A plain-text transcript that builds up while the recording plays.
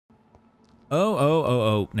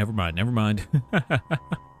Oh, never mind, never mind.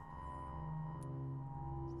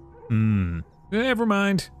 Never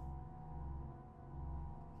mind.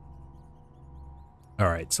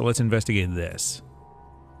 Alright, so let's investigate this.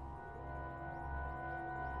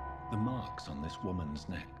 The marks on this woman's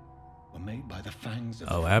neck were made by the fangs of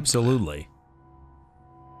the Oh, vampire. absolutely.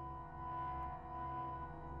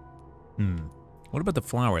 What about the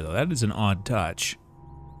flower, though? That is an odd touch.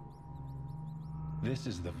 This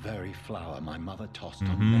is the very flower my mother tossed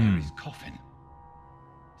on Mary's coffin.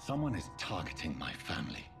 Someone is targeting my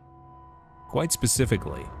family. Quite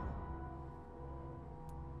specifically.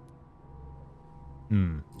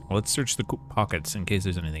 Let's search the pockets in case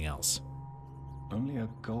there's anything else. Only a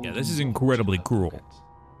gold. Yeah, this is incredibly cruel.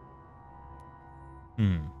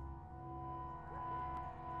 Why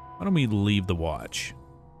don't we leave the watch?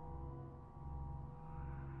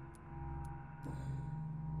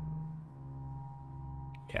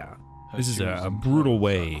 Yeah, this is a brutal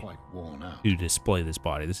way to display this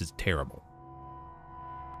body. This is terrible.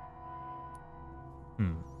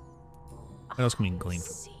 What else can we glean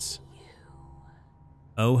from this?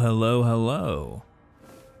 Oh, hello, hello.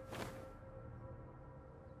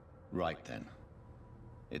 Right then.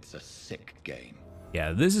 It's a sick game.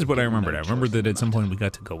 Yeah, this is what I remembered. I remembered that at some point we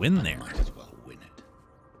got to go in there. Might as well win it.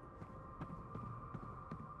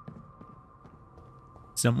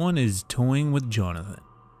 Someone is toying with Jonathan.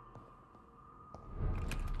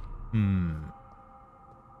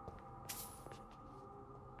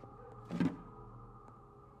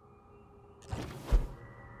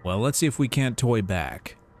 Well, let's see if we can't toy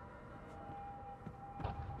back.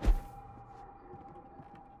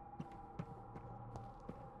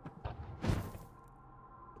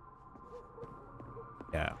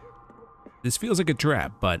 Yeah. This feels like a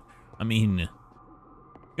trap, but, I mean,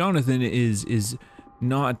 Jonathan is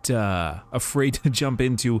not afraid to jump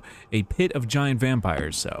into a pit of giant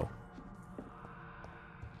vampires, so.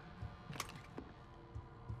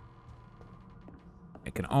 I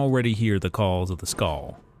can already hear the calls of the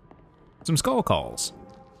skull. Some skull calls.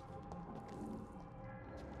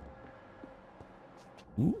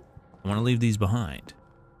 Ooh, I want to leave these behind.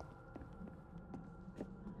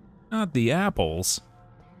 Not the apples.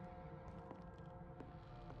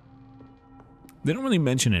 They don't really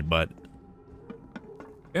mention it, but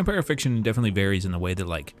vampire fiction definitely varies in the way that,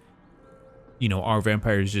 like, you know, are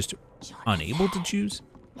vampires just unable to choose?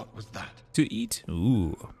 What was that? To eat?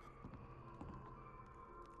 Ooh.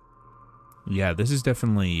 Yeah, this is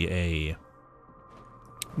definitely a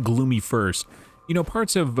gloomy first. You know,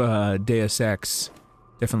 parts of Deus Ex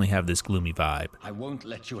definitely have this gloomy vibe. I won't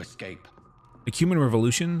let you escape. Like Human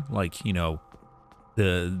Revolution, like, you know,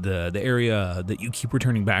 the area that you keep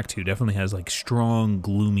returning back to definitely has like strong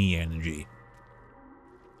gloomy energy.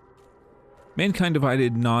 Mankind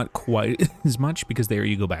Divided not quite as much, because there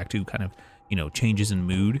you go back to kind of, you know, changes in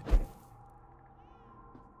mood.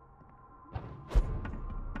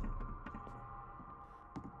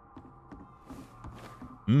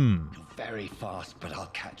 You're very fast, but I'll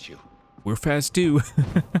catch you. We're fast too.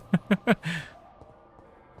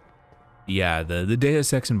 Yeah, the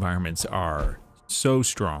Deus Ex environments are so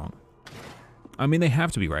strong. I mean, they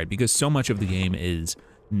have to be, right? Because so much of the game is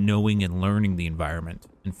knowing and learning the environment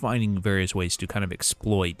and finding various ways to kind of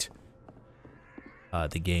exploit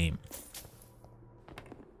the game.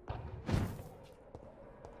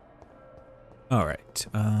 All right.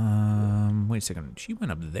 Wait a second. She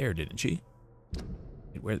went up there, didn't she?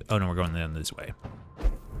 Where? Oh no, we're going down this way.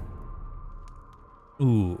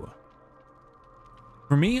 Ooh.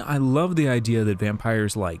 For me, I love the idea that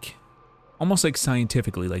vampires, like, almost like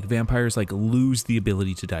scientifically, like vampires like lose the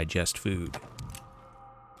ability to digest food.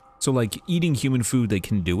 So like eating human food, they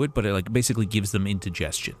can do it, but it like basically gives them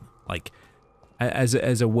indigestion. Like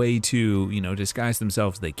as a way to, you know, disguise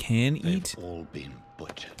themselves, they can eat. They've all been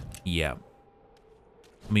butchered. Yeah.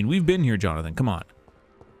 I mean, we've been here, Jonathan. Come on.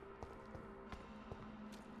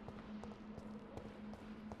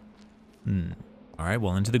 All right,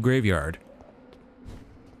 well, into the graveyard.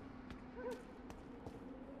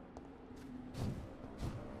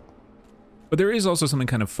 But there is also something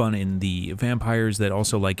kind of fun in the vampires that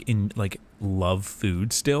also like love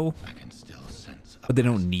food still, I can still sense a but they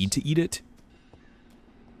don't presence. need to eat it.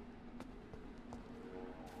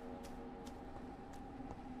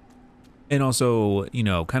 And also, you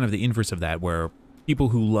know, kind of the inverse of that, where people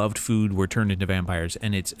who loved food were turned into vampires,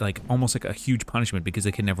 and it's like almost like a huge punishment because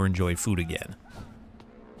they can never enjoy food again.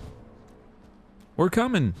 We're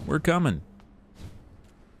coming. We're coming.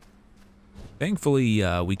 Thankfully,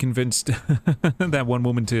 we convinced that one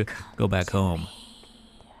woman to go back home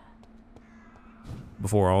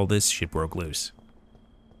before all this shit broke loose.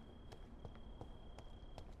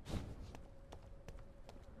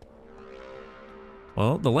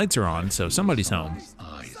 Well, the lights are on, so somebody's home.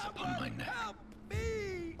 Eyes upon my neck.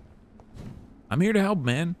 I'm here to help,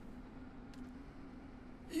 man.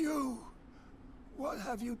 You, what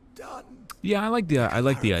have you done? Yeah, I like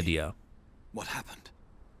the idea. What happened?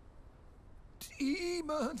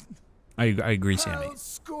 Demon. I agree, Sammy. Hell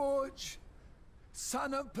scourge.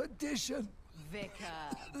 Son of perdition. Vicar.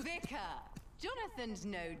 Jonathan's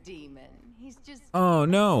no demon. He's just. Oh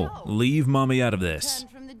no! soul. Leave mommy out of this.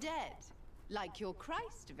 Returned from the dead, like your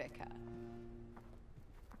Christ, Vicar.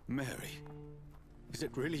 Mary, is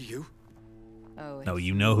it really you? Oh, No, it's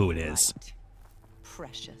you know who it right, is.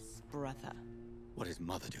 precious brother. What is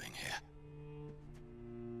Mother doing here?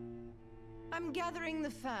 I'm gathering the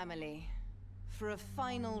family for a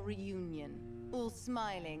final reunion. All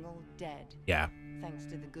smiling, all dead. Yeah. Thanks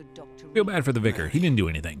to the good Dr. Feel bad for the vicar. He didn't do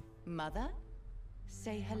anything. Mother,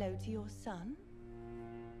 say hello to your son.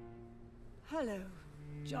 Hello,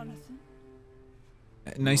 Jonathan.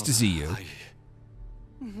 Nice to see you.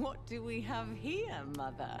 What do we have here,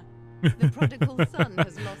 Mother? The prodigal son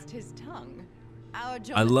has lost his tongue. Our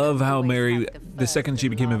I love Jonathan how always Mary, had the first second she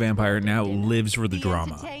and became a last vampire, word at now dinner. lives for the The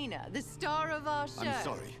drama. entertainer, the star of our show. I'm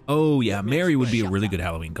sorry. Oh yeah, Mary would be a Shut really up. good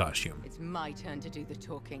Halloween costume. It's my turn to do the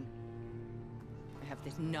talking. I have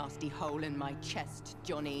this nasty hole in my chest,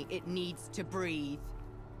 Johnny. It needs to breathe.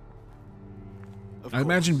 Of I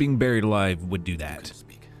imagine course. being buried alive would do You that. can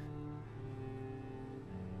speak.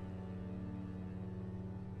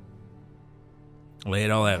 Lay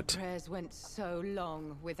it all My out. prayers went so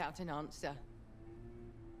long without an answer.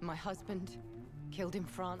 My husband, killed in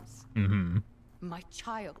France. Mm-hmm. My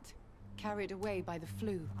child, carried away by the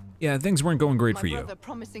flu. Yeah, things weren't going great My for you. brother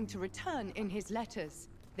promising to return in his letters,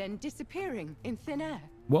 then disappearing in thin air.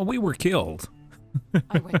 Well, we were killed.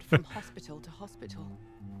 I went from hospital to hospital,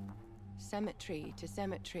 cemetery to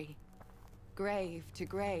cemetery, grave to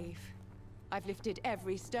grave. I've lifted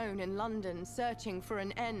every stone in London, searching for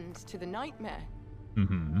an end to the nightmare.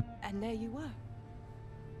 Mm-hmm. And there you were,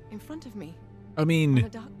 in front of me, I on a mean,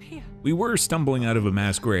 dark pier. we were stumbling out of a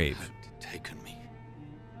mass grave. Had taken me.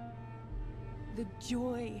 The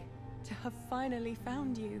joy to have finally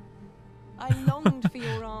found you. I longed for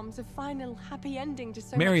your arms, a final happy ending to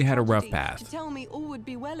so Mary much had a rough tragedy, path. to tell me all would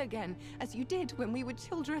be well again, as you did when we were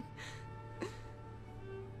children.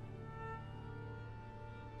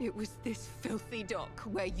 It was this filthy dock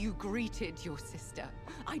where you greeted your sister.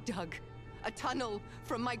 I dug a tunnel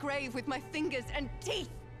from my grave with my fingers and teeth.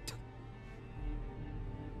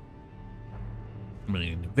 I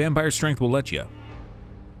mean, vampire strength will let you.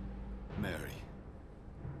 Mary,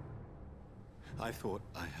 I thought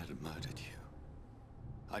I had murdered you.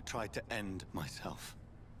 I tried to end myself.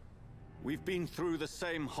 We've been through the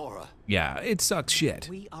same horror. Yeah, it sucks shit.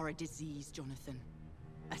 We are a disease, Jonathan.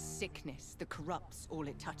 A sickness that corrupts all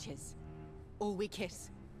it touches. All we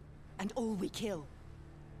kiss, and all we kill.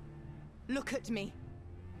 Look at me.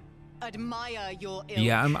 Admire your ilk.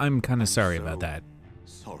 Yeah, I'm kind of sorry so about that.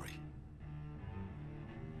 Sorry.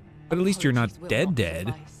 But at least you're not Apologies will dead not dead.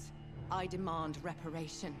 suffice. I demand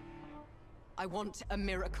reparation. I want a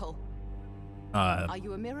miracle. Uh, Are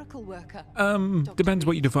you a miracle worker? depends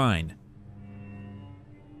what you define.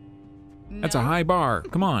 That's a No? high bar.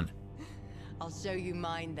 Come on. I'll show you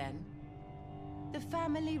mine then. The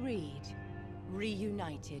family Reed,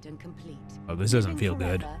 reunited and complete. Oh, this doesn't Living feel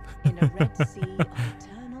good. forever in a red sea of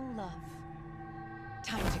eternal love.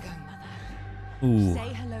 Time to go, Mother. Ooh.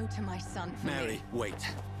 Say hello to my son for Mary, me. wait.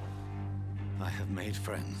 I have made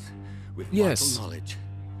friends with Yes. vital knowledge.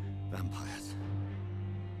 Vampires.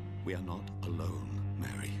 We are not alone,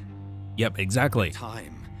 Mary. Yep, exactly.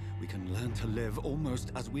 Time, we can learn to live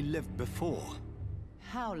almost as we lived before.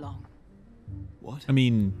 How long? What? I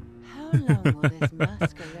mean, How long will this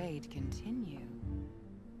masquerade continue?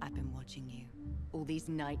 I've been watching you. All these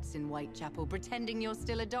nights in Whitechapel pretending you're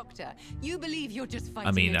still a doctor. You believe you're just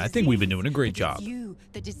fighting mean, a I think we've been disease, doing a great but it's job. You,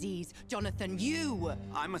 the disease, Jonathan, you!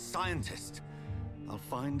 I'm a scientist. I'll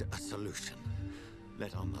find a solution.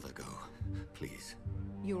 Let our mother go, please.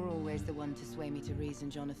 You're always the one to sway me to reason,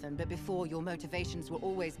 Jonathan, but before your motivations were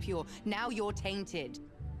always pure. Now you're tainted.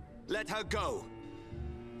 Let her go.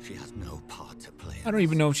 She has no part to play. I don't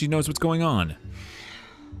even know if she knows what's going on.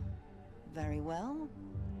 Very well.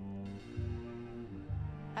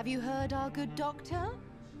 Have you heard our good doctor?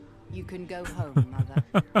 You can go home,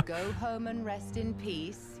 Mother. Go home and rest in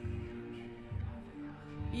peace.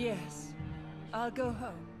 Yes, I'll go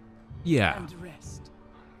home Yeah. and rest.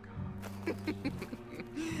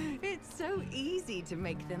 It's so easy to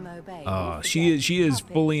make them obey. Oh, Don't she forget, is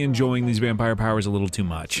puppets fully are enjoying these okay. vampire powers a little too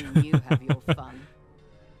much. You have your fun.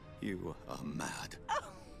 You are mad.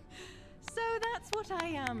 So that's what I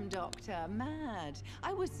am, Doctor. Mad.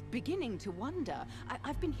 I was beginning to wonder.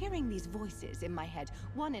 I've been hearing these voices in my head.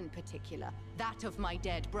 One in particular, that of my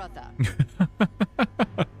dead brother.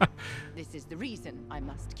 This is the reason I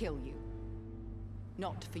must kill you.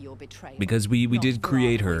 Not for your betrayal. Because we did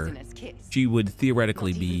create her. Kiss. She would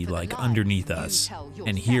theoretically be like underneath us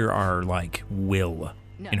and hear our like will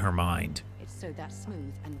in her mind. It's so that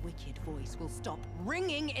smooth and wicked voice will stop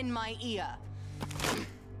ringing in my ear.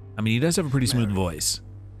 I mean, he does have a pretty smooth voice.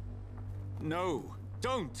 No,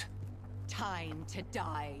 don't. Time to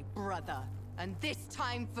die, brother. And this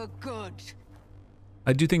time for good.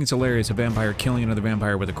 I do think it's hilarious, a vampire killing another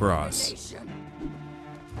vampire with a cross.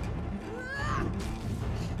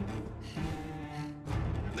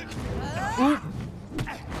 Ooh.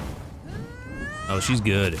 Oh, she's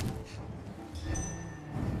good.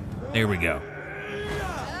 There we go.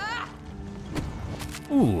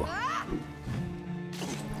 Ooh.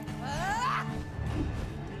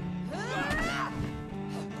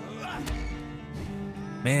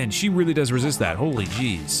 Man, she really does resist that. Holy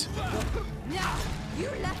jeez.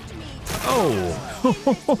 Oh.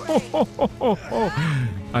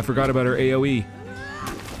 I forgot about her AoE.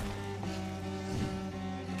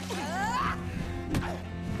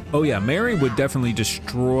 Oh yeah, Mary would definitely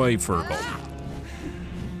destroy Fergal.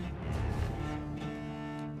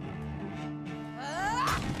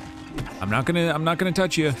 I'm not gonna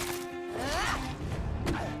touch you.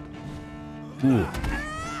 Ooh.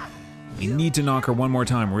 We need to knock her one more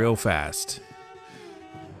time real fast.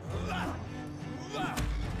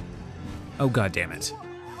 Oh god damn it.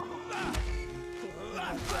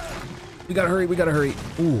 We gotta hurry, we gotta hurry.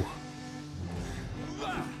 Ooh.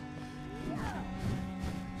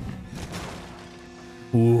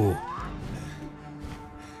 Ooh.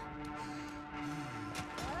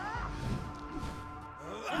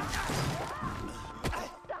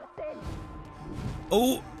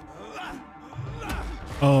 Oh.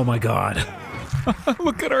 Oh my god.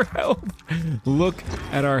 Look at our health. Look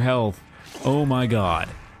at our health. Oh my god.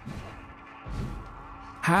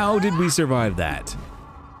 How did we survive that?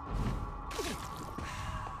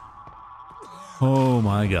 Oh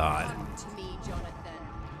my god.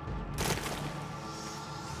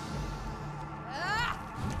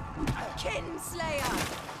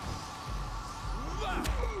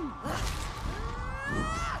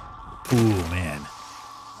 Ooh, man.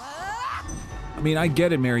 I mean, I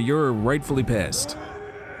get it, Mary. You're rightfully pissed.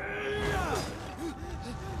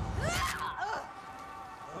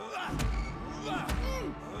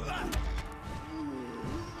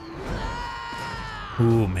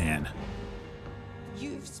 Ooh, man.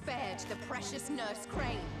 You've spared the precious Nurse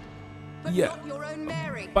Crane, but yeah, not your own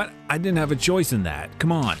Mary. But I didn't have a choice in that.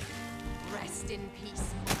 Come on. Rest in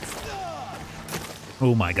peace.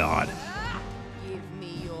 Oh my god. Give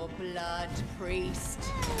me your blood, priest.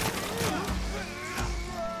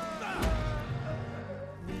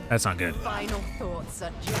 That's not good. Final thoughts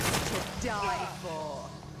are just to die for.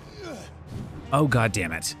 Oh god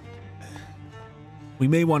damn it. We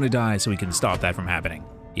may want to die so we can stop that from happening.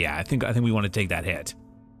 Yeah, I think we want to take that hit.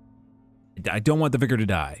 I don't want the vicar to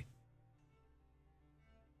die.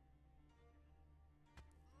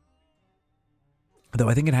 Though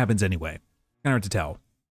I think it happens anyway. Kind of hard to tell.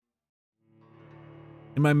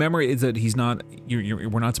 In my memory is that he's not.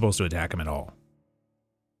 We're not supposed to attack him at all.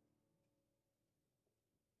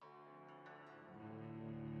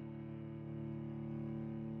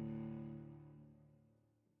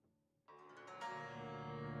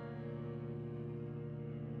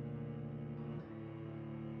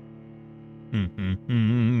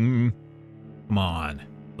 Come on,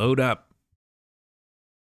 load up.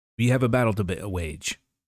 We have a battle to wage.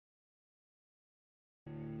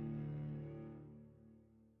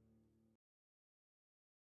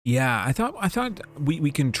 Yeah, I thought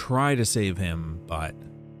we can try to save him, but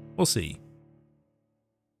we'll see.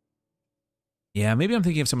 Yeah, maybe I'm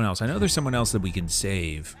thinking of someone else. I know there's someone else that we can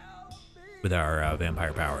save with our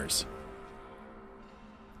vampire powers.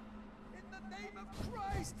 In the name of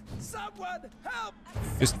Christ, someone help!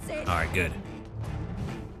 Just all right, good.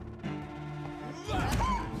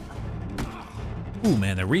 Ooh,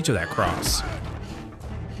 man, the reach of that cross.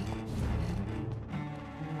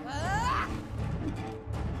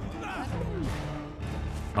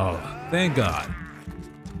 Oh, thank God.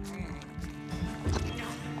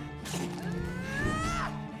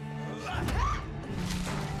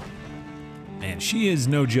 Man, she is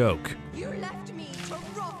no joke. You left me to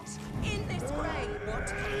rot in this grave.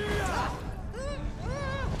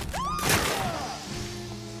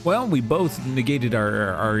 Well, we both negated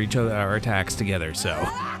our attacks together, so.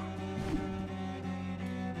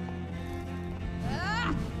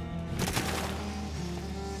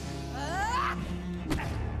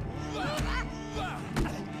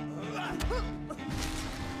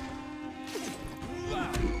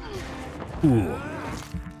 Ooh.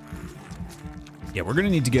 Yeah, we're gonna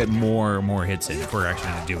need to get more hits in if we're actually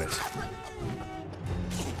gonna do it.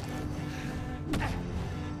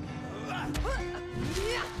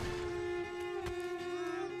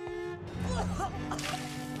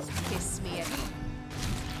 Kiss me again.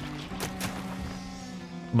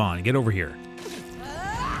 Come on, get over here.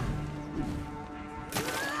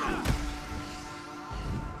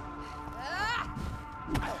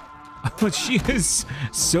 But she is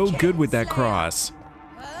so good with that cross.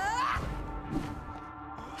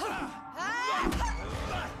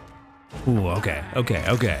 Ooh, okay, okay,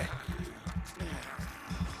 okay.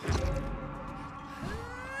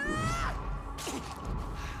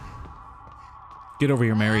 Get over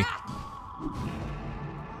here, Mary.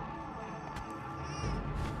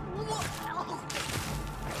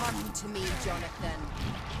 Come to me, Jonathan.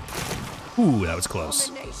 Ooh, that was close.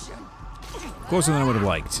 Abomination. Closer than I would have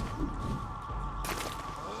liked.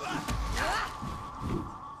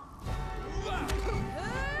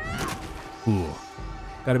 Ooh.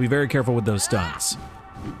 Gotta be very careful with those stunts.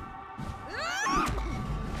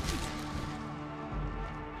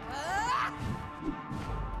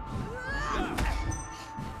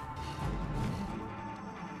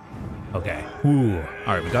 Okay. Ooh.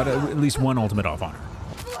 Alright, we got at least one ultimate off on her.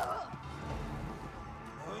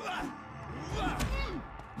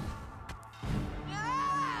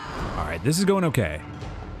 Alright, this is going okay.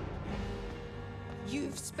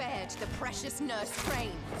 You've spared the precious nurse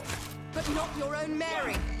Crane, but not your own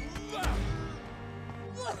Mary.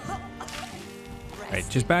 Alright,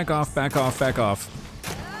 just back off, back off, back off.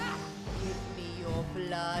 Give me your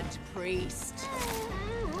blood, priest.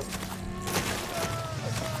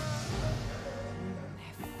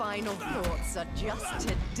 Their final thoughts are just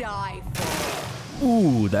to die for.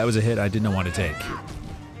 Ooh, that was a hit I did not want to take.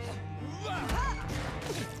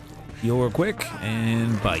 Heal real quick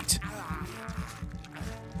and bite.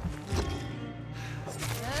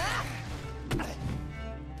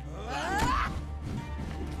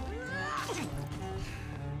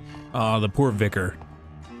 Oh, the poor vicar.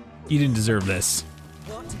 He didn't deserve this.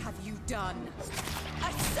 What have you done?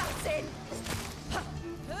 Assassin!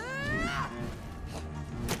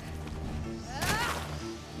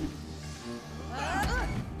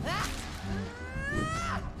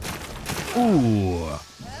 Ooh.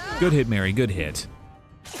 Good hit, Mary, good hit.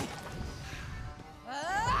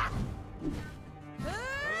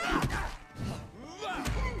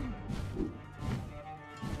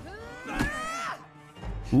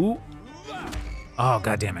 Ooh. Oh,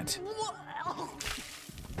 god damn it.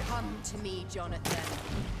 Come to me, Jonathan.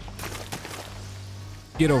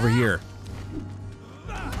 Get over here.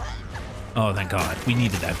 Oh, thank god. We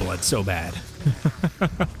needed that blood so bad.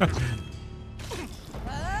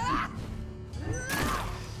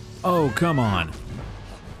 Oh, come on.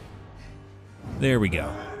 There we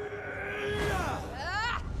go.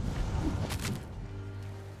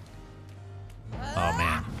 Oh,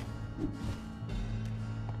 man.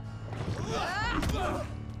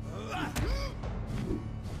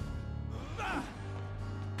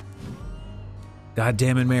 God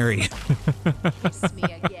damn it, Mary. Kiss me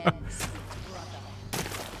again, sweet brother.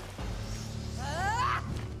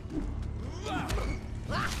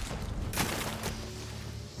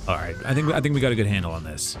 All right, I think we got a good handle on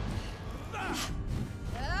this.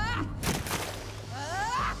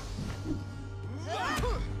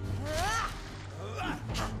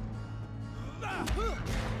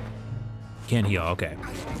 Can't heal. Okay,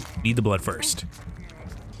 need the blood first.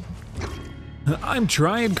 I'm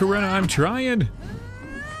trying, Corona. I'm trying.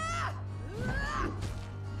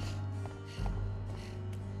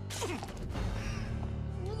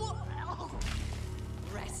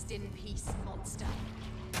 Rest in peace, monster.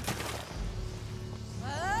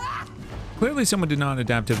 Clearly, someone did not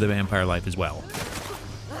adapt to the vampire life as well.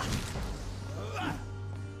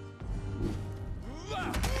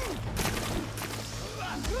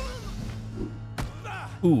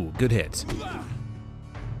 Ooh, good hit.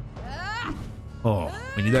 Oh,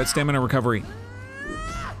 we need that stamina recovery.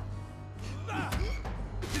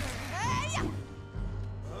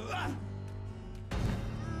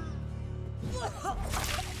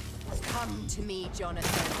 Come to me,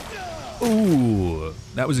 Jonathan. Ooh,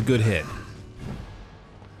 that was a good hit.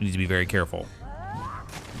 We need to be very careful.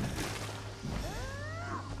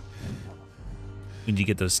 We need to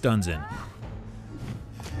get those stuns in.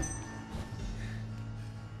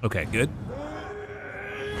 Okay, good.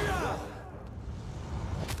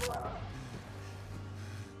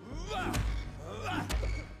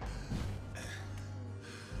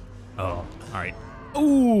 Oh, all right.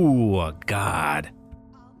 Ooh, God.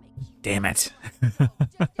 Damn it.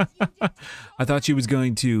 I thought she was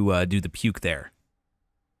going to do the puke there.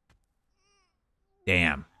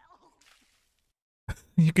 Damn.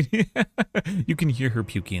 You can hear her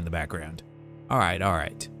puking in the background. All right, all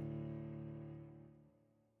right.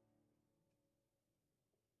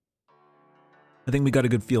 I think we got a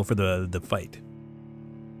good feel for the fight.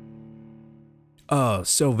 Oh,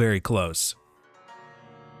 so very close.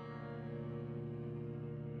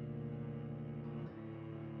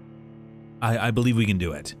 I believe we can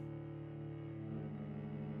do it.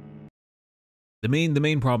 The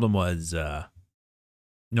main problem was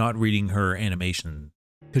not reading her animation,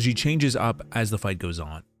 because she changes up as the fight goes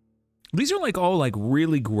on. These are like all like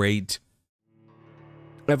really great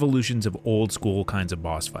evolutions of old school kinds of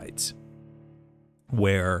boss fights,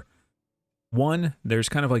 where one, there's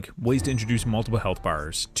kind of like ways to introduce multiple health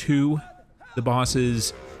bars. Two, the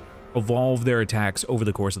bosses evolve their attacks over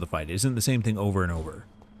the course of the fight. It isn't the same thing over and over.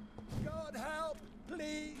 God help,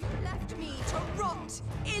 please. You left me to rot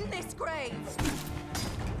in this grave.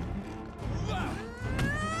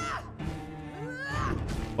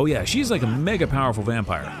 Oh yeah, she's like a mega powerful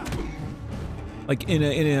vampire. Like in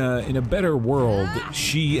a better world,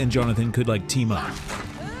 she and Jonathan could like team up.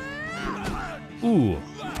 Ooh.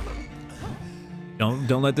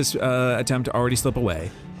 Don't let this attempt already slip away.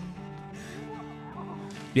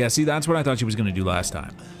 Yeah, see, that's what I thought she was gonna do last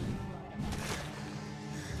time.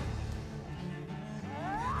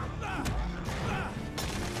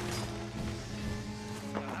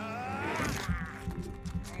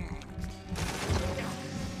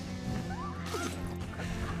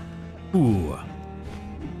 Ooh. I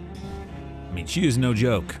mean, she is no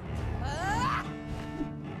joke.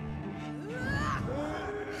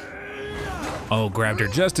 Oh, grabbed her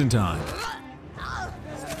just in time.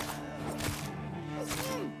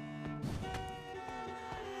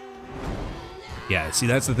 Yeah, see,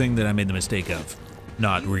 that's the thing that I made the mistake of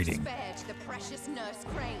not reading. Spared the precious nurse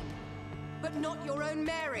Crane, but not your own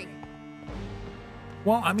Mary.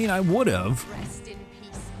 Well, I mean, I would have. Rest in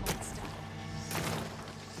peace, monster.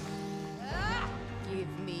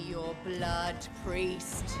 Give me your blood,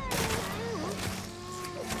 priest.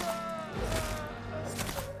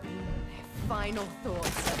 Their final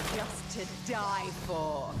thoughts are just to die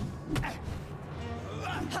for.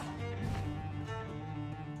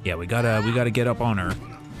 Yeah, we gotta get up on her.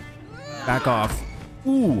 Back off.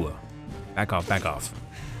 Ooh. Back off, back off.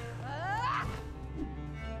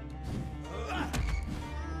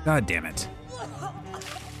 God damn it.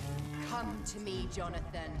 Come to me,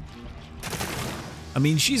 Jonathan. I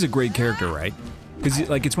mean, she's a great character, right? Because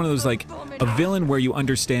like it's one of those like a villain where you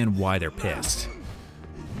understand why they're pissed.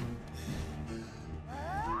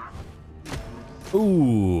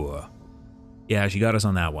 Ooh. Yeah, she got us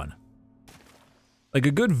on that one. Like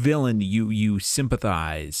a good villain, you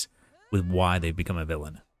sympathize with why they've become a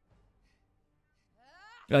villain.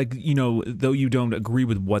 Like, you know, though you don't agree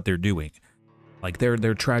with what they're doing. Like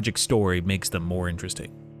their tragic story makes them more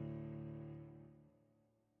interesting.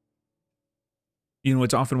 You know,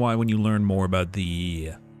 it's often why when you learn more about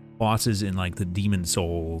the bosses in like the Demon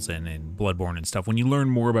Souls and in Bloodborne and stuff, when you learn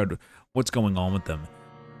more about what's going on with them,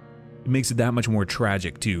 it makes it that much more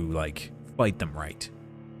tragic to like fight them right.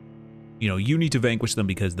 You know, you need to vanquish them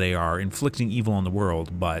because they are inflicting evil on the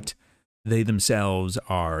world, but they themselves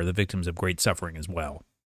are the victims of great suffering as well.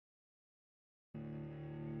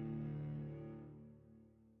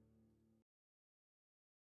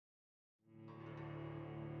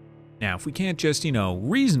 Now, if we can't just, you know,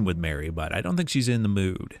 reason with Mary, but I don't think she's in the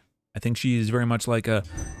mood. I think she is very much like a,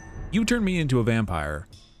 you turned me into a vampire.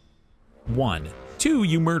 1. 2,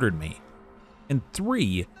 you murdered me. And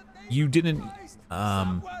 3, you didn't,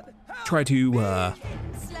 try to,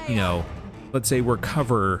 you know, let's say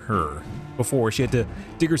recover her before she had to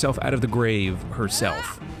dig herself out of the grave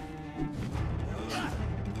herself.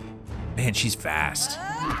 Man, she's fast.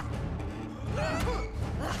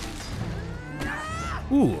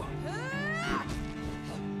 Ooh.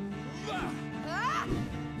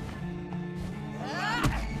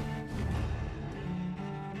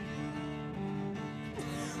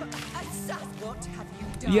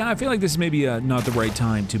 Yeah, I feel like this is maybe not the right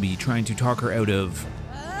time to be trying to talk her out of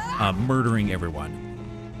murdering everyone.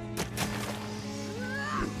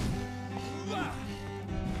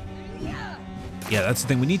 Yeah, that's the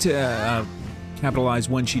thing. We need to capitalize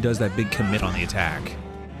when she does that big commit on the attack.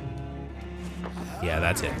 Yeah,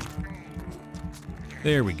 that's it.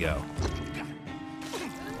 There we go.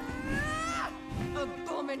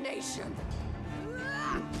 Abomination.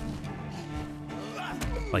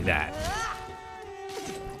 Like that.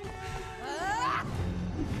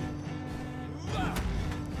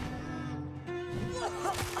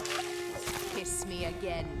 Kiss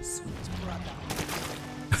again, sweet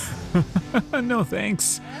brother. No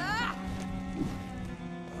thanks.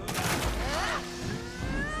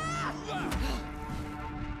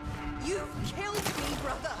 You've killed me,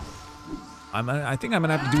 brother. I think I'm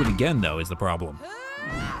gonna have to do it again, though, is the problem.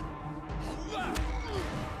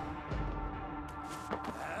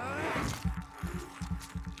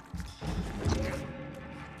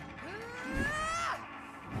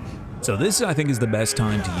 So this, I think, is the best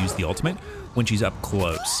time to use the ultimate, when she's up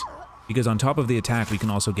close. Because on top of the attack, we can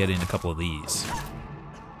also get in a couple of these.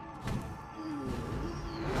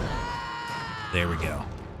 There we go.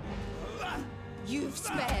 You've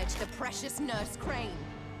spared the precious Nurse Crane.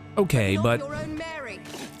 Okay, Not but your own Mary.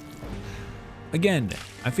 again,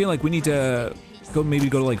 I feel like we need to maybe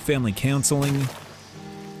go to like family counseling.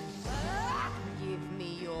 Give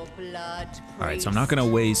me your blood, All right, so I'm not gonna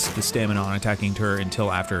waste the stamina on attacking her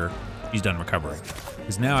until after she's done recovering.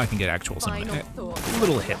 Because now I can get actual some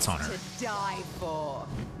little hits on her. To die for.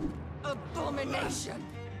 Abomination.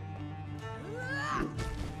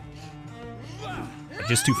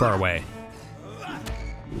 Just too far away.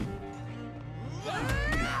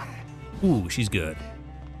 Ooh, she's good.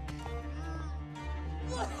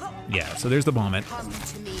 Yeah, so there's the vomit. Come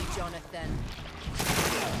to me, Jonathan.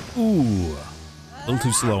 Ooh, a little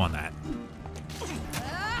too slow on that.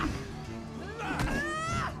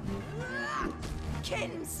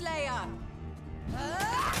 Kinslayer.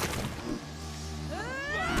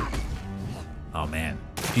 Oh man,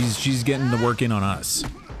 she's getting the work in on us.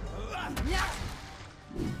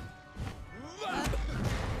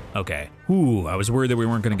 Okay. Ooh, I was worried that we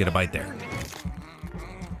weren't gonna get a bite there.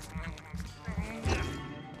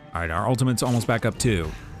 All right, our ultimate's almost back up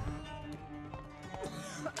too.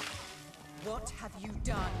 What have you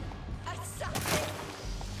done? Assassin!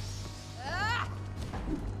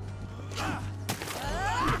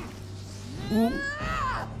 Ooh.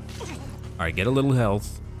 All right, get a little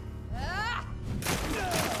health.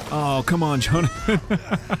 Oh, come on, Jonathan.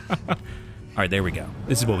 All right, there we go.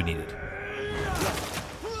 This is what we needed.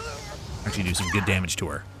 Actually do some good damage to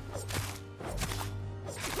her.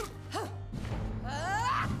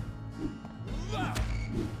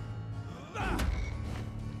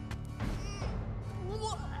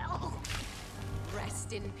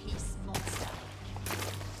 Rest in peace, monster.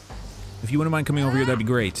 If you wouldn't mind coming over here, that'd be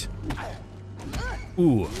great.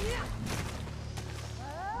 Ooh.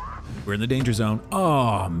 We're in the danger zone.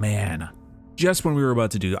 Oh, man. Just when we were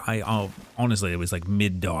about to do, honestly, it was like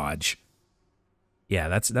mid-dodge. Yeah,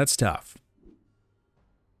 that's tough.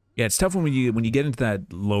 Yeah, it's tough when you get into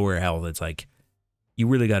that lower health. It's like you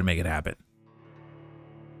really got to make it happen.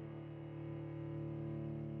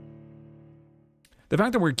 The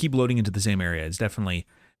fact that we keep loading into the same area is definitely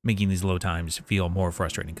making these load times feel more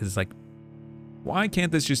frustrating because it's like, why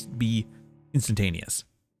can't this just be instantaneous?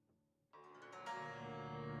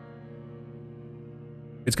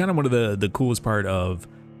 It's kind of one of the coolest part of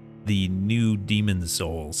the new Demon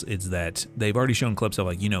Souls is that they've already shown clips of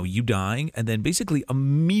like, you know, you dying and then basically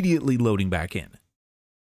immediately loading back in.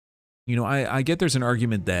 You know, I get there's an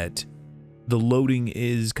argument that the loading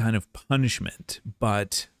is kind of punishment,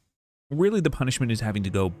 but really the punishment is having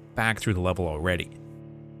to go back through the level already.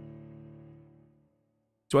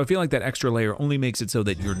 So I feel like that extra layer only makes it so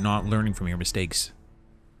that you're not learning from your mistakes.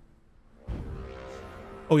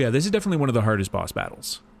 Oh yeah, this is definitely one of the hardest boss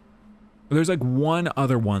battles. There's like one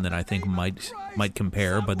other one that I think might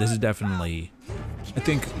compare, but this is definitely, I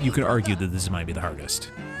think you could argue that this might be the hardest.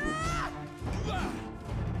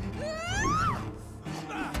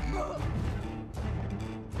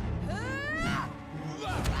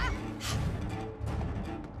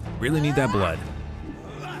 Really need that blood.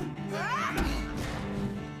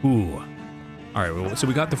 Ooh. All right, well, so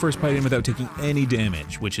we got the first fight in without taking any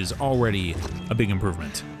damage, which is already a big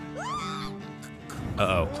improvement.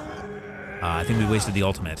 Uh-oh. I think we wasted the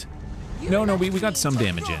ultimate. No, we got some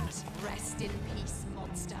damage in. Rest in peace,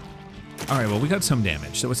 monster. All right, well, we got some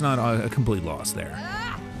damage, so it's not a complete loss there.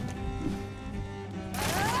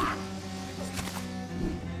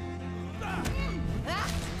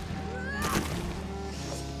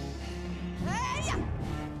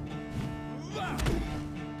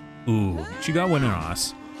 Ooh, she got one on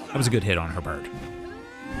us. That was a good hit on her part.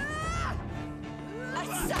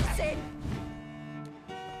 Assassin!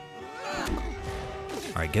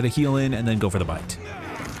 All right, get a heal in and then go for the bite.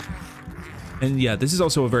 And yeah, this is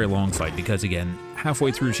also a very long fight because, again,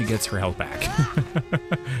 halfway through she gets her health back.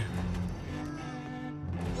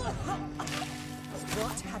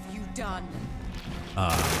 What have you done?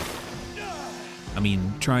 I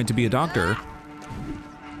mean, trying to be a doctor.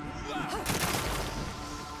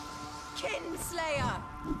 Kinslayer!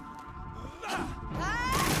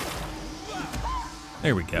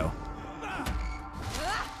 There we go.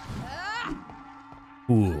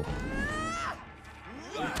 Ooh.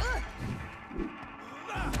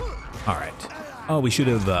 All right. Oh, we should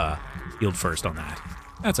have healed first on that.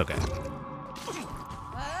 That's okay.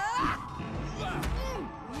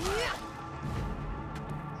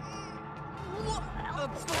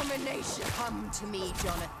 Abomination. Come to me,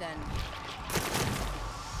 Jonathan.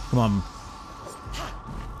 Come on.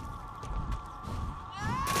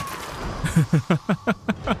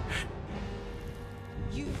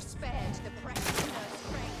 You've spared the precious nurse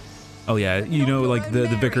Grace. Oh yeah, you know, like the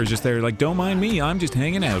vicar is just there, like, don't mind me, I'm just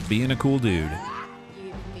hanging out, being a cool dude.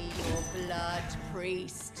 Give me your blood,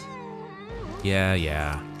 priest.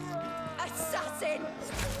 Yeah. Assassin!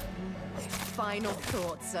 Final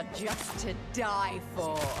thoughts are just to die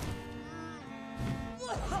for.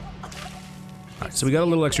 Alright, so we got a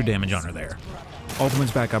little extra damage on her there.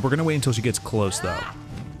 Ultimate's back up. We're gonna wait until she gets close, though.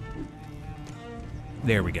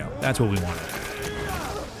 There we go. That's what we wanted.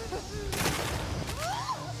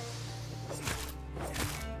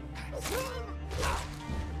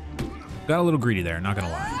 Got a little greedy there, not gonna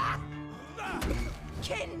lie.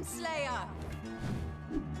 Kinslayer!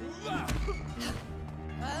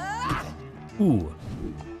 Ooh.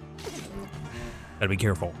 Gotta be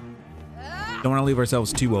careful. Don't want to leave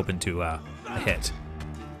ourselves too open to a hit.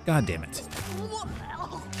 God damn it.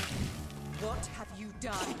 What have you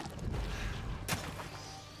done?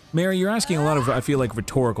 Mary, you're asking a lot of, I feel like,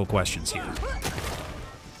 rhetorical questions here.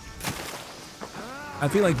 I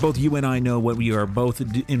feel like both you and I know what we are both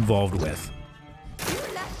involved with. You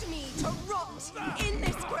left me to rot in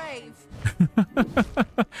this grave.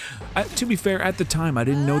 To be fair, at the time, I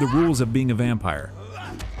didn't know the rules of being a vampire.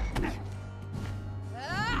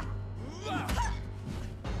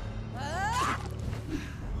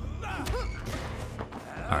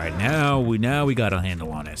 All right, now we got a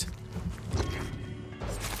handle on it.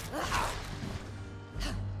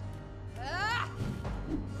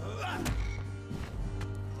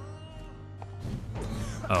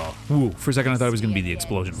 Oh, ooh, for a second I thought it was gonna be the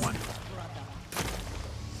explosion one.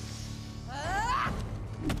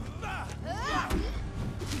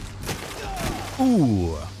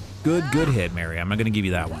 Ooh, good hit, Mary. I'm not gonna give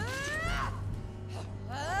you that one.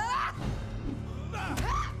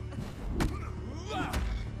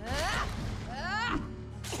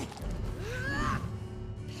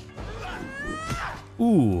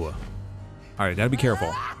 Ooh. All right, gotta be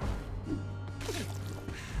careful.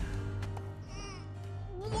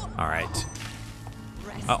 All right.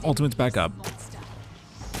 Ultimate's back up.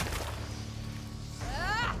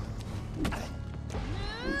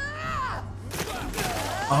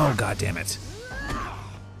 Oh, god damn it.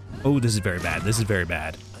 Oh, this is very bad. This is very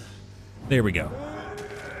bad. There we go.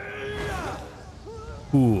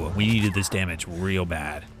 Ooh, we needed this damage real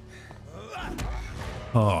bad.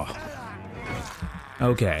 Oh.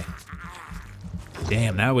 Okay.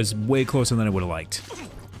 Damn, that was way closer than I would have liked.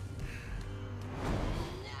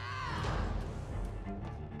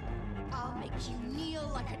 I'll make you kneel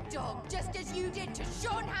like a dog, just as you did to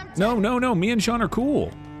Sean Hampton. No, me and Sean are cool.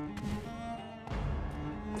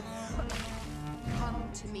 Come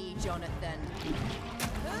to me, Jonathan.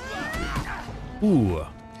 Ooh.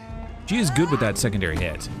 She is good with that secondary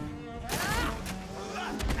hit.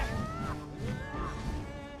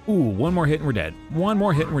 Ooh, one more hit and we're dead. One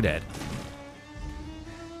more hit and we're dead.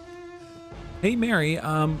 Hey, Mary,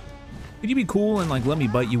 could you be cool and, like, let me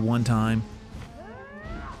bite you one time?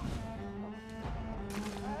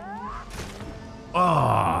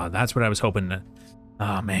 Oh, that's what I was hoping to...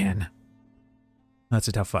 Oh, man. That's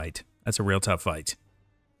a tough fight. That's a real tough fight.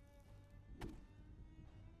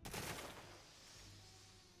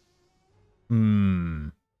 I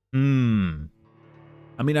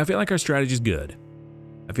mean, I feel like our strategy's good.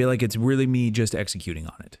 I feel like it's really me just executing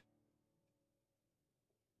on it.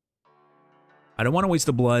 I don't want to waste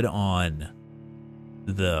the blood on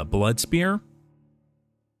the blood spear,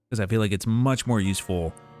 because I feel like it's much more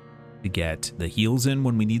useful to get the heals in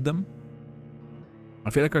when we need them. I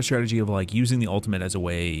feel like our strategy of, like, using the ultimate as a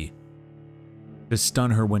way to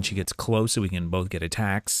stun her when she gets close so we can both get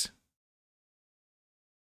attacks.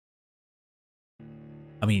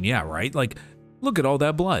 I mean, yeah, right? Like, look at all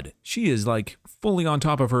that blood. She is, like, fully on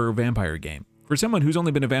top of her vampire game. For someone who's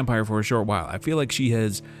only been a vampire for a short while, I feel like she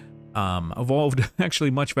has evolved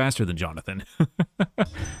actually much faster than Jonathan. Christ,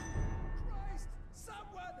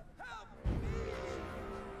 someone help me!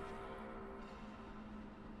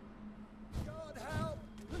 God help,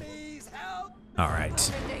 please help! All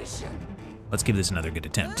right. Let's give this another good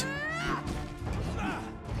attempt.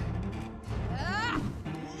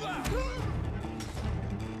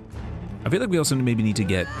 I feel like we also maybe need to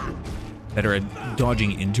get better at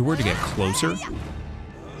dodging into her to get closer.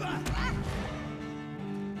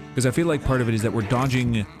 Because I feel like part of it is that we're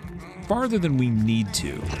dodging farther than we need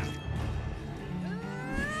to.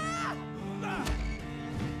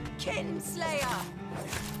 Kinslayer!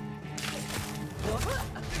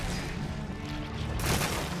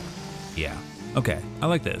 Yeah. Okay, I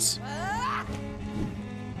like this.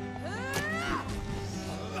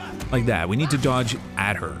 Like that. We need to dodge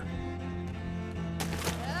at her.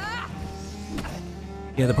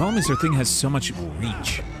 Yeah, the problem is her thing has so much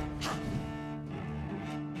reach.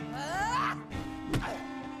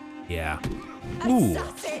 Yeah. Ooh.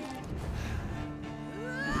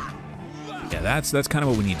 Yeah, that's kind of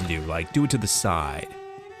what we need to do. Like, do it to the side.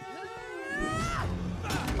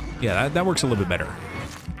 Yeah, that works a little bit better.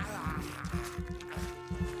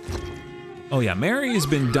 Oh yeah, Mary has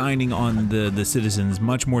been dining on the citizens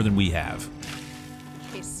much more than we have.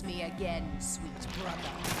 Kiss me again, sweet brother.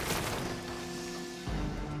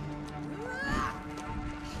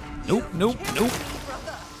 Nope, nope, nope.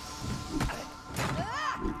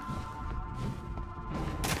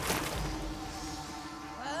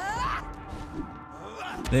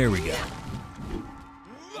 There we go.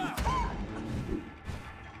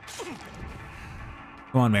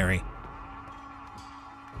 Come on, Mary.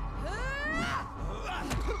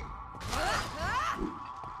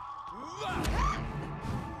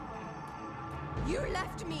 You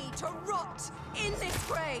left me to rot in this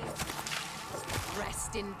grave.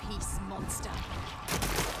 Rest in peace, monster.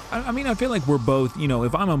 I mean, I feel like we're both, you know,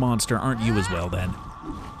 if I'm a monster, aren't you as well then?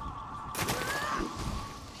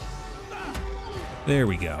 There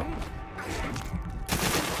we go.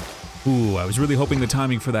 Ooh, I was really hoping the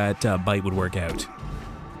timing for that bite would work out.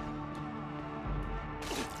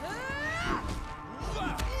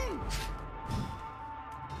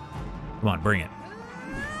 Come on, bring it.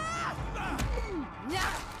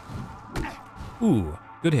 Ooh,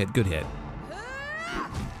 good hit, good hit.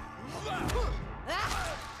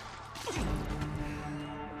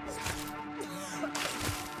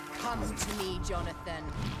 Come to me, Jonathan.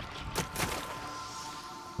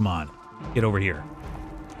 Come on, get over here.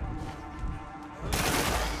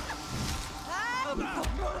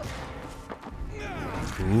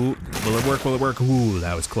 Ooh, will it work, will it work? Ooh,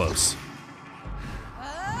 that was close.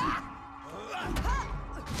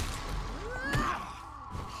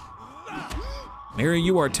 Mary,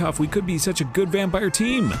 you are tough. We could be such a good vampire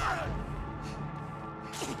team.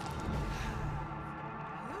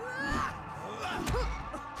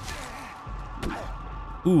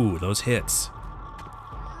 Ooh, those hits.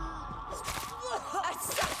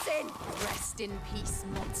 Assassin! Rest in peace,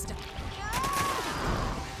 monster.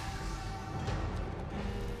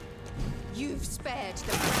 You've spared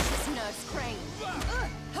the precious Nurse Crane.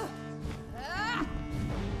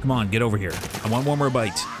 Come on, get over here. I want one more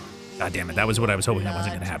bite. God damn it, that was what I was hoping that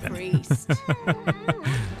wasn't gonna happen.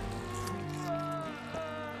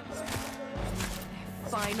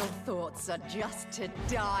 Final thoughts are just to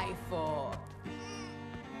die for.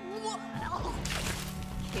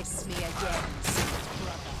 Kiss me again, sweet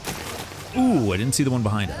brother. Ooh, I didn't see the one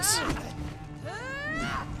behind us.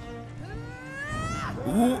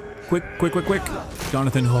 Ooh, quick, quick, quick, quick.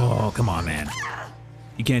 Jonathan, oh, come on, man.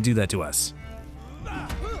 You can't do that to us.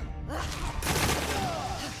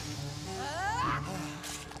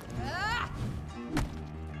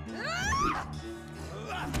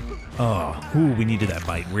 Oh, ooh, we needed that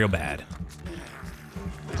bite real bad.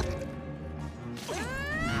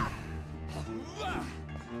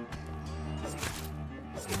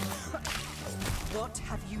 What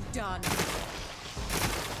have you done?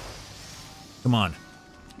 Come on.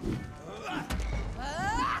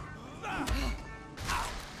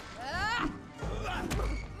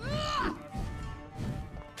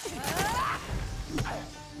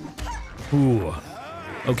 Ooh.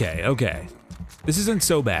 Okay, okay. This isn't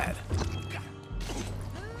so bad.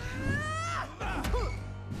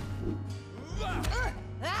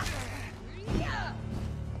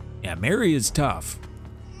 Yeah, Mary is tough.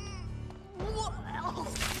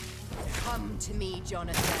 Come to me,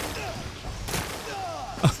 Jonathan.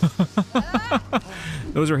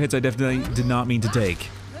 Those are hits I definitely did not mean to take.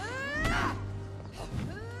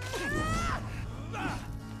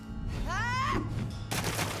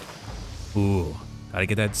 Ooh, gotta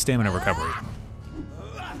get that stamina recovery.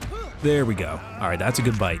 There we go. All right, that's a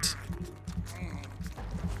good bite.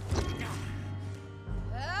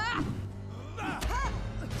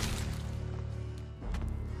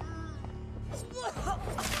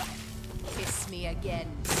 Kiss me again,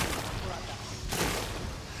 brother.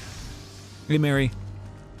 Hey, Mary.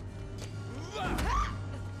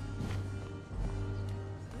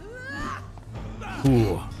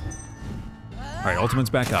 Ooh. All right, ultimate's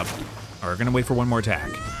back up. All right, we're gonna wait for one more attack.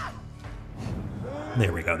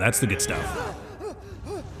 There we go. That's the good stuff.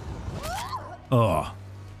 Oh.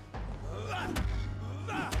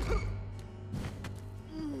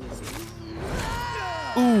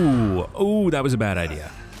 Ooh, ooh, that was a bad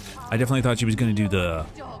idea. I definitely thought she was gonna do the.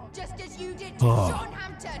 Just as you did to Oh. John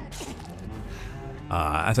Hampton.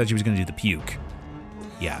 I thought she was gonna do the puke.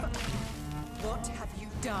 Yeah. What have you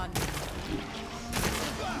done?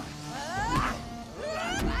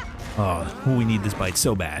 Oh, we need this bite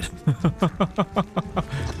so bad.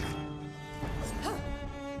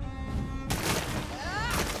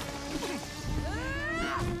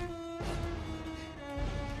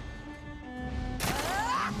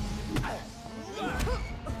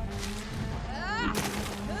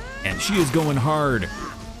 And she is going hard.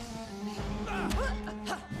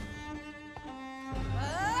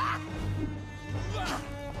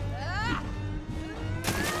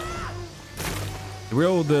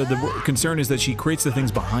 The concern is that she creates the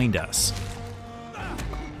things behind us.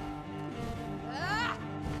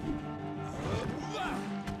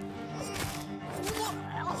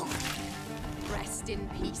 Rest in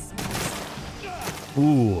peace.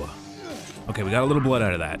 Ooh. Okay, we got a little blood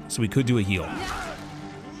out of that, so we could do a heal.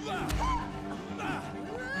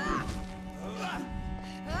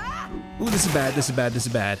 Ooh, this is bad, this is bad, this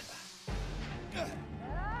is bad.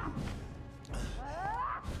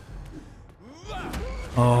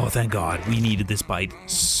 Oh, thank God. We needed this bite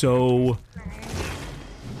so...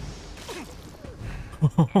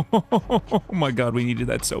 Oh my God, we needed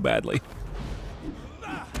that so badly.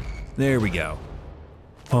 There we go.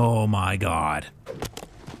 Oh my God.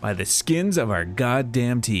 By the skins of our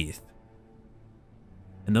goddamn teeth.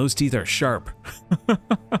 And those teeth are sharp. Well,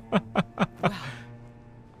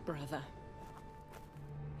 brother,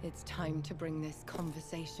 it's time to bring this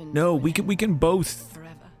conversation. No, to we an can end both.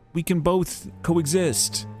 forever. We can both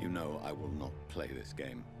coexist. You know I will not play this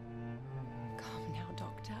game. Calm now,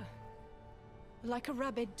 Doctor. Like a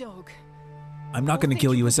rabid dog. I'm not Or gonna think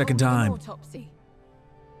kill you a could second run time. an autopsy.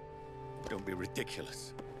 Don't be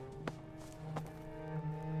ridiculous.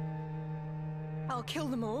 I'll kill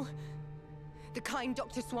them all. The kind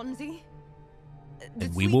Dr. Swansea. The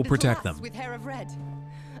And we sweet will little protect lass them. with hair of red.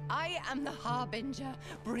 I am the harbinger,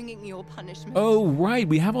 bringing your punishment. Oh, right,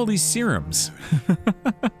 we have all these serums.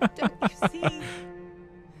 Don't you see?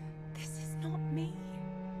 This is not me.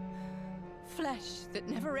 Flesh that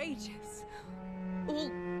never ages. All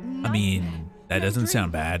I mean, nightmare, that no doesn't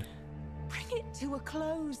sound dream. bad. Bring it to a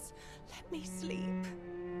close. Let me sleep.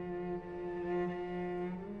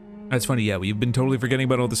 That's funny, yeah, we've been totally forgetting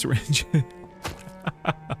about all the syringe.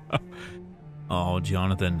 Oh,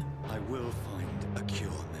 Jonathan. I will find a cure,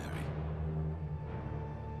 Mary.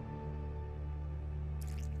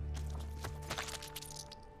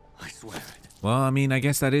 I swear it. Well, I mean, I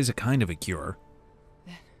guess that is a kind of a cure.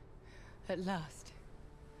 At last,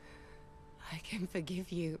 I can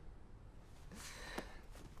forgive you.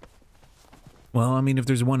 Well, I mean, if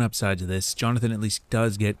there's one upside to this, Jonathan at least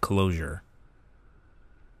does get closure.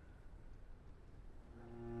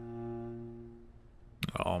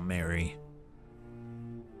 Oh, Mary.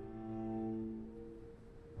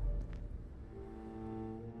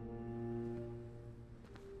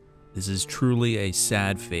 This is truly a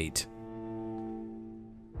sad fate.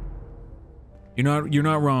 You're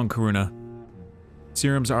not wrong, Karuna.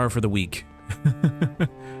 Serums are for the weak.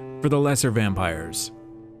 For the lesser vampires.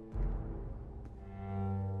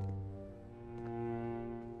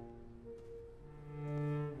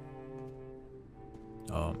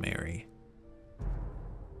 Oh, Mary.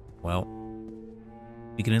 Well,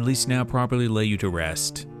 we can at least now properly lay you to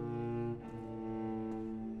rest.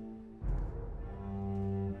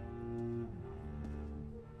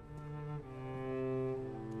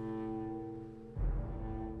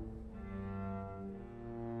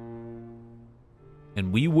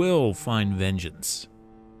 And we will find vengeance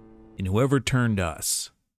in whoever turned us.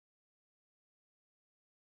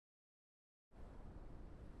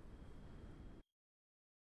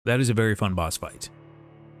 That is a very fun boss fight.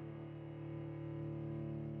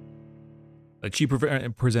 Like, she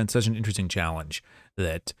presents such an interesting challenge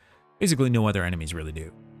that basically no other enemies really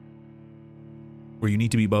do. Where you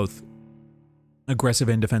need to be both aggressive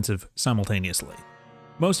and defensive simultaneously.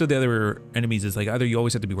 Most of the other enemies is like either you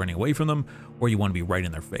always have to be running away from them or you want to be right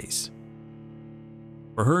in their face.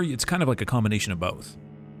 For her, it's kind of like a combination of both.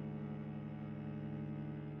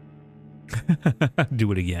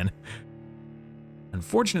 Do it again.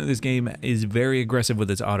 Unfortunately, this game is very aggressive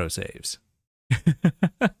with its autosaves.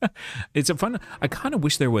 It's a fun... I kind of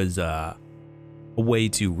wish there was a way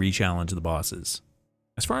to re-challenge the bosses.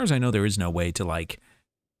 As far as I know, there is no way to, like,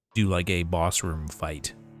 do like a boss room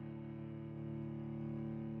fight.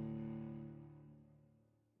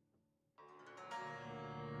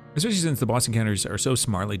 Especially since the boss encounters are so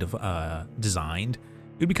smartly designed,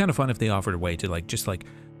 it'd be kind of fun if they offered a way to like just like,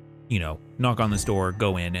 you know, knock on this door,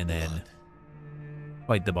 go in, and then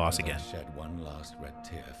fight the boss again. I shed one last red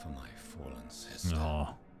tear for my fallen sister.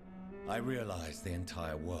 Aw. I realize the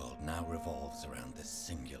entire world now revolves around this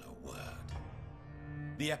singular word.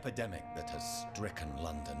 The epidemic that has stricken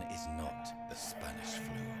London is not the Spanish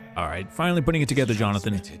flu. All right, finally putting it together,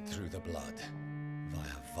 Jonathan. Transmitted through the blood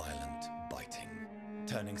via violent biting,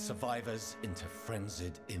 turning survivors into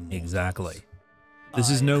frenzied immortals. Exactly. This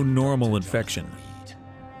is no normal infection. Reed.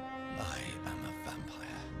 I am a vampire,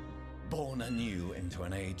 born anew into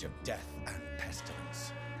an age of death and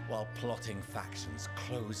pestilence. While plotting factions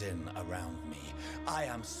close in around me, I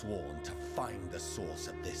am sworn to find the source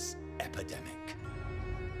of this epidemic.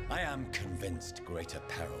 I am convinced greater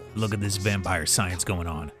perils. Look at this vampire science going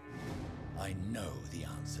on. I know the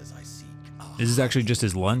answers I seek are This is actually just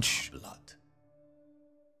his lunch. blood.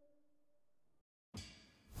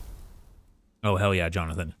 Oh, hell yeah,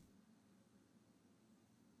 Jonathan.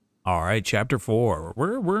 All right, chapter 4.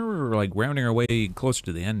 We're like rounding our way closer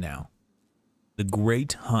to the end now. The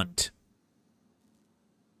Great Hunt.